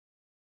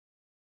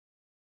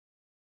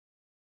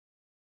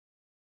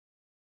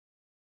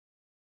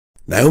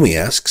Naomi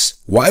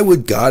asks, why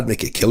would God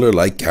make a killer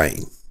like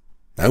Cain?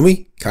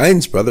 Naomi,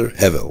 Cain's brother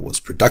Hevel was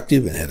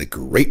productive and had a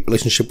great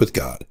relationship with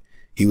God.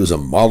 He was a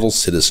model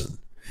citizen.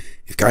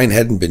 If Cain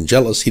hadn't been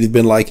jealous, he'd have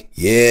been like,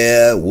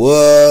 yeah,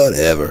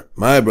 whatever.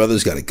 My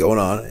brother's got it going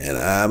on, and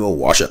I'm a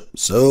wash-up.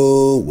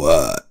 So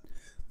what?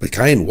 But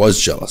Cain was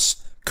jealous.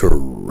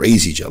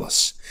 Crazy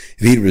jealous.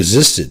 If he'd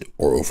resisted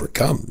or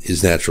overcome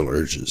his natural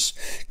urges,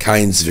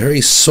 Cain's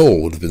very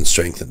soul would have been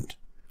strengthened.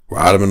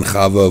 Where Adam and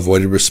Chava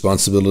avoided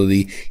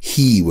responsibility,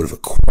 he would have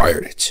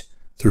acquired it.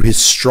 Through his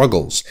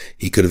struggles,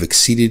 he could have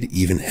exceeded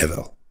even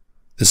Hevel.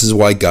 This is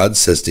why God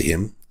says to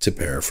him, to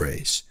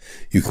paraphrase,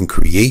 you can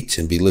create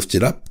and be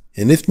lifted up,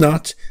 and if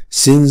not,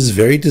 sin's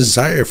very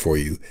desire for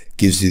you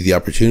gives you the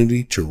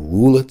opportunity to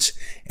rule it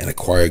and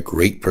acquire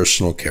great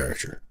personal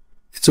character.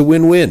 It's a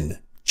win-win.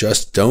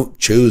 Just don't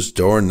choose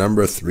door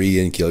number 3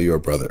 and kill your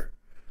brother.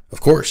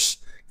 Of course,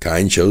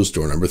 Cain chose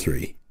door number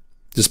 3.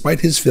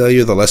 Despite his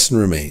failure, the lesson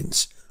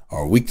remains.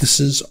 Our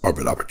weaknesses are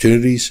but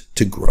opportunities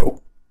to grow.